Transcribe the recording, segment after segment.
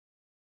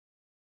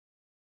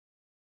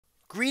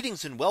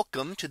Greetings and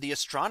welcome to the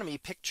Astronomy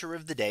Picture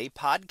of the Day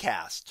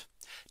podcast.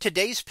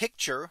 Today's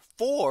picture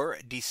for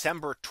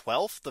December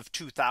 12th of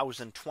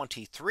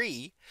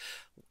 2023.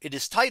 It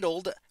is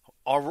titled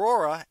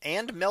Aurora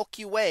and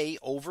Milky Way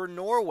over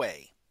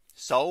Norway.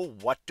 So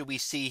what do we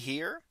see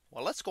here?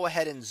 Well, let's go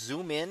ahead and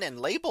zoom in and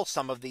label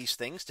some of these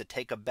things to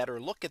take a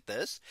better look at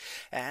this.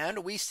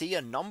 And we see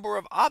a number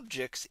of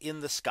objects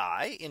in the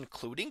sky,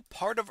 including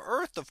part of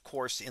Earth, of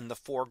course, in the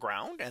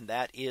foreground. And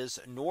that is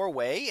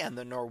Norway and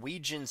the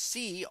Norwegian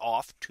Sea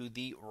off to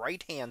the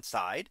right hand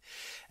side.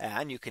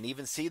 And you can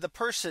even see the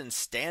person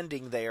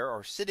standing there,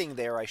 or sitting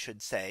there, I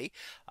should say,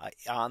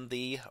 on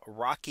the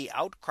rocky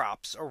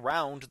outcrops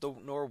around the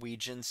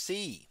Norwegian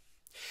Sea.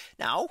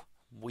 Now,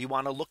 we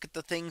want to look at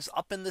the things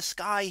up in the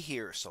sky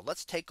here. So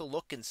let's take a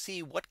look and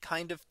see what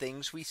kind of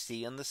things we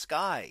see in the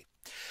sky.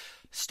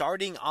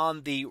 Starting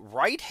on the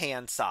right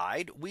hand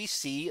side, we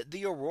see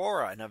the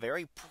aurora, and a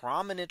very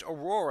prominent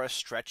aurora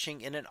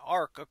stretching in an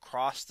arc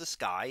across the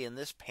sky in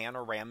this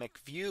panoramic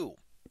view.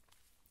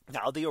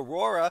 Now the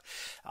aurora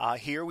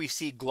here we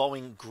see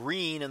glowing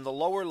green in the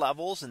lower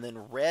levels and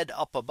then red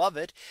up above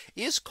it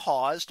is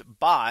caused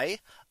by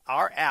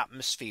our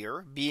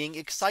atmosphere being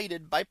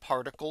excited by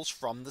particles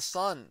from the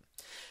sun.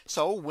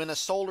 So when a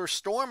solar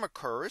storm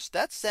occurs,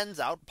 that sends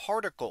out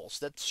particles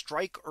that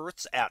strike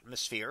Earth's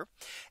atmosphere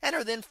and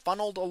are then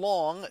funneled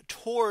along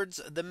towards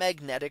the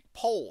magnetic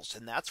poles.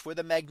 And that's where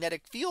the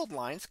magnetic field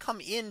lines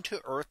come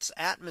into Earth's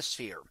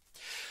atmosphere.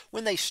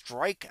 When they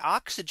strike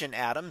oxygen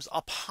atoms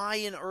up high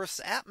in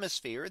Earth's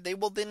atmosphere, they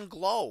will then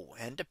glow.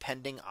 And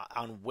depending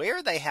on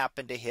where they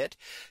happen to hit,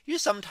 you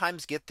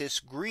sometimes get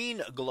this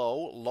green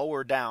glow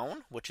lower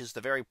down, which is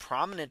the very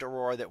prominent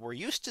aurora that we're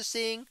used to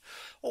seeing,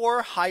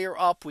 or higher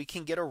up we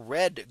can get a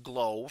red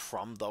glow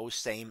from those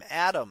same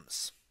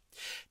atoms.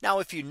 Now,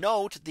 if you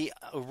note, the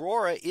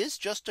aurora is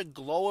just a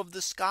glow of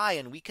the sky,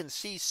 and we can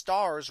see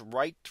stars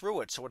right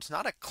through it. So it's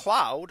not a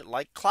cloud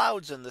like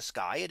clouds in the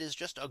sky. It is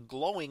just a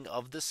glowing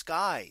of the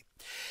sky.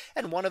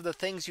 And one of the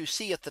things you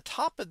see at the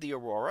top of the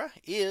aurora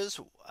is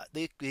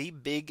the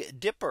Big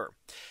Dipper.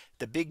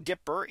 The Big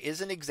Dipper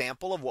is an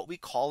example of what we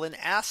call an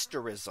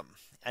asterism.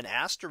 An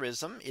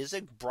asterism is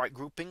a bright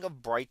grouping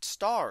of bright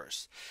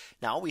stars.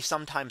 Now we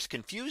sometimes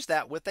confuse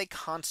that with a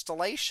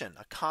constellation.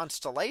 A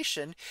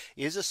constellation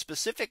is a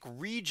specific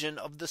region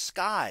of the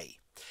sky.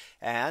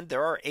 And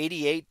there are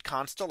 88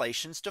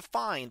 constellations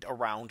defined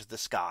around the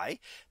sky.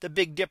 The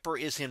Big Dipper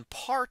is in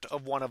part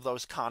of one of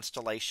those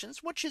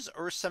constellations, which is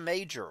Ursa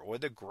Major, or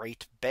the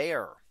Great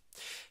Bear.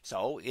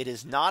 So it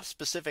is not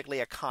specifically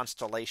a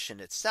constellation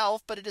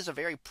itself, but it is a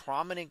very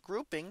prominent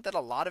grouping that a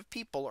lot of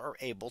people are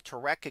able to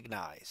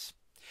recognize.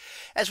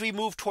 As we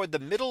move toward the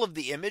middle of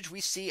the image,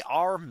 we see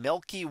our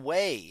Milky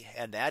Way,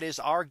 and that is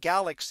our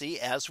galaxy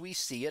as we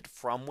see it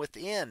from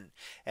within.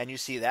 And you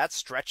see that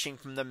stretching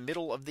from the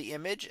middle of the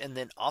image and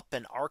then up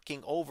and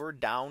arcing over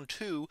down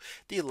to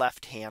the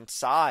left hand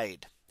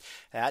side.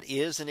 That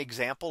is an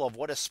example of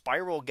what a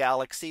spiral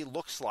galaxy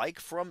looks like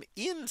from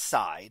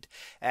inside.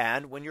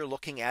 And when you're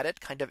looking at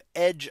it kind of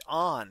edge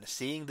on,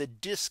 seeing the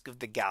disk of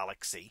the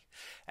galaxy.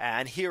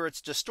 And here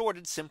it's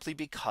distorted simply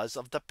because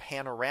of the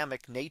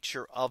panoramic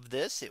nature of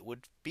this. It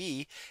would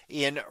be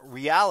in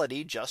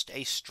reality just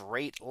a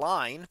straight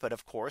line. But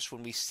of course,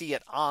 when we see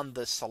it on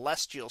the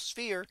celestial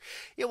sphere,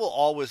 it will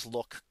always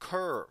look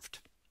curved.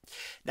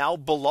 Now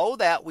below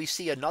that we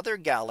see another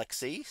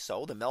galaxy.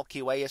 So the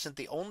Milky Way isn't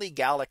the only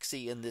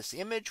galaxy in this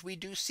image. We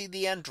do see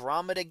the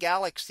Andromeda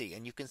Galaxy,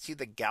 and you can see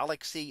the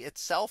galaxy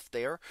itself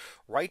there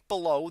right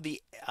below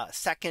the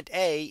second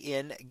A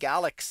in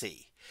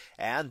galaxy.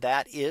 And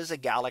that is a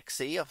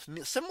galaxy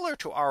similar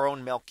to our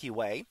own Milky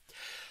Way,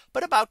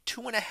 but about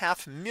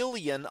 2.5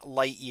 million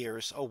light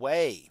years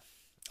away.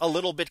 A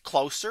little bit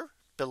closer,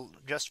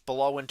 just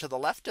below and to the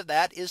left of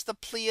that, is the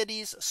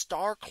Pleiades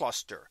star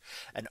cluster,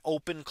 an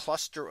open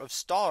cluster of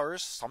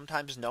stars,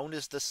 sometimes known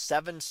as the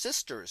Seven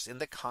Sisters in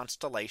the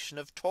constellation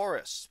of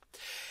Taurus.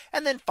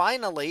 And then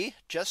finally,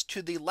 just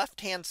to the left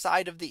hand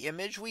side of the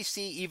image, we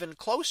see even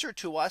closer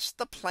to us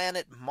the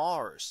planet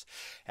Mars.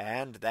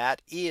 And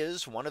that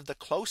is one of the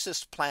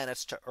closest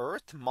planets to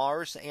Earth,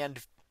 Mars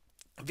and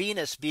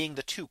Venus being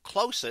the two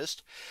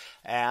closest.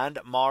 And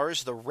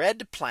Mars, the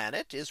red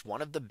planet, is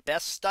one of the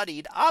best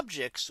studied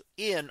objects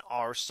in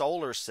our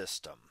solar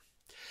system.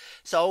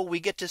 So we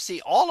get to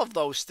see all of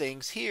those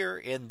things here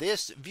in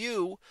this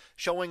view,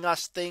 showing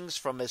us things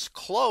from as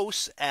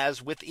close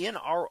as within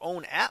our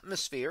own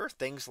atmosphere,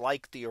 things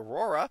like the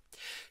aurora,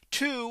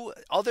 to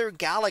other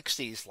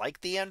galaxies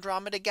like the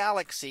Andromeda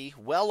Galaxy,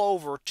 well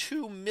over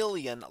 2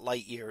 million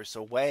light years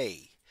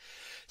away.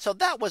 So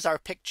that was our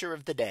picture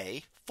of the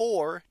day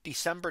for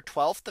December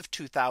 12th of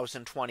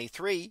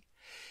 2023.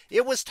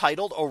 It was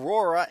titled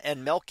Aurora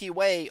and Milky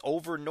Way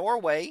over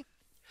Norway.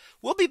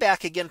 We'll be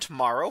back again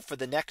tomorrow for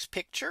the next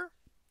picture.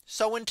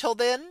 So until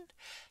then,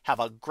 have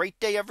a great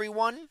day,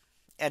 everyone,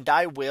 and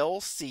I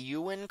will see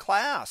you in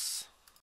class.